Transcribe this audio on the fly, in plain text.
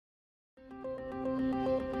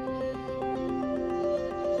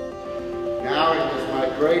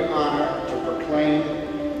great honor to proclaim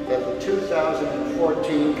that the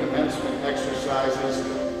 2014 commencement exercises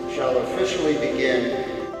shall officially begin.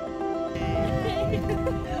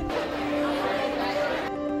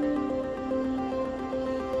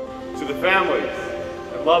 To the families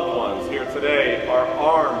and loved ones here today, our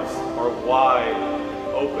arms are wide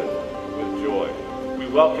open with joy. We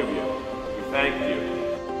welcome you. We thank you.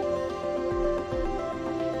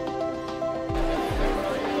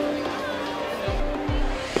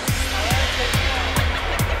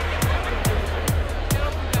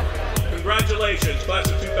 Congratulations, class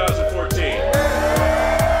of 2014.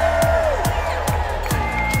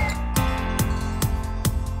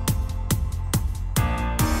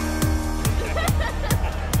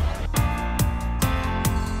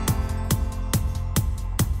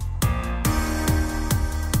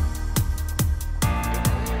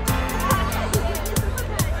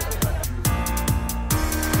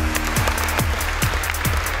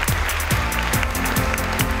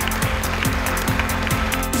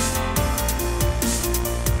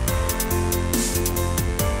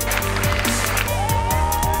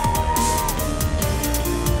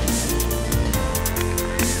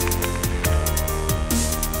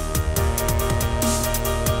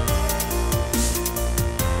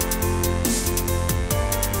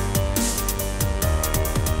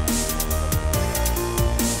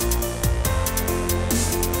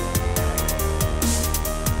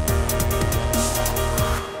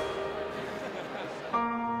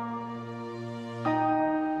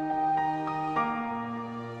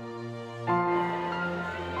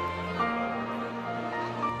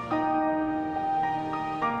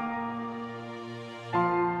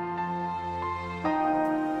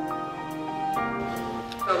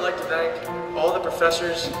 I would like to thank all the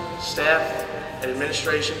professors, staff, and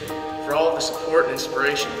administration for all of the support and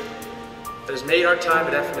inspiration that has made our time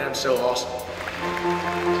at F&M so awesome.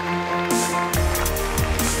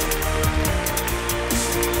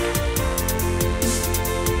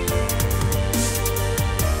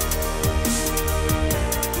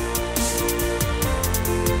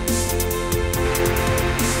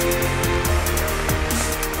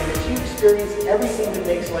 Experience everything that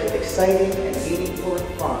makes life exciting and meaningful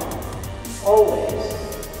and fun. Always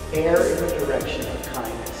err in the direction of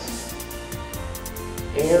kindness.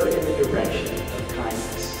 Err in the direction of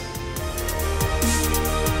kindness.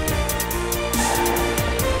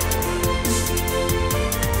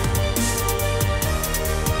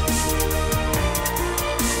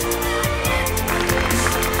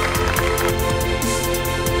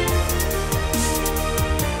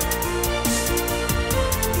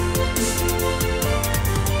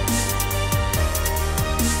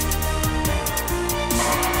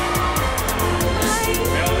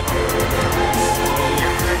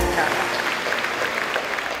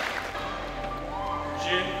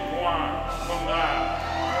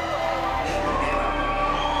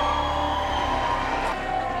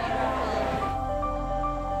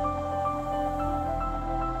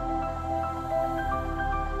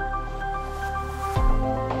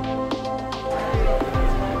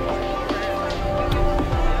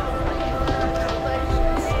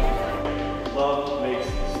 Love makes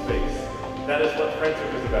space. That is what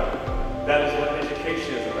friendship is about. That is what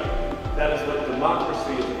education is about. That is what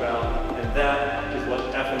democracy is about. And that is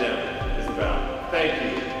what F&M is about.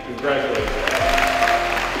 Thank you. Congratulations.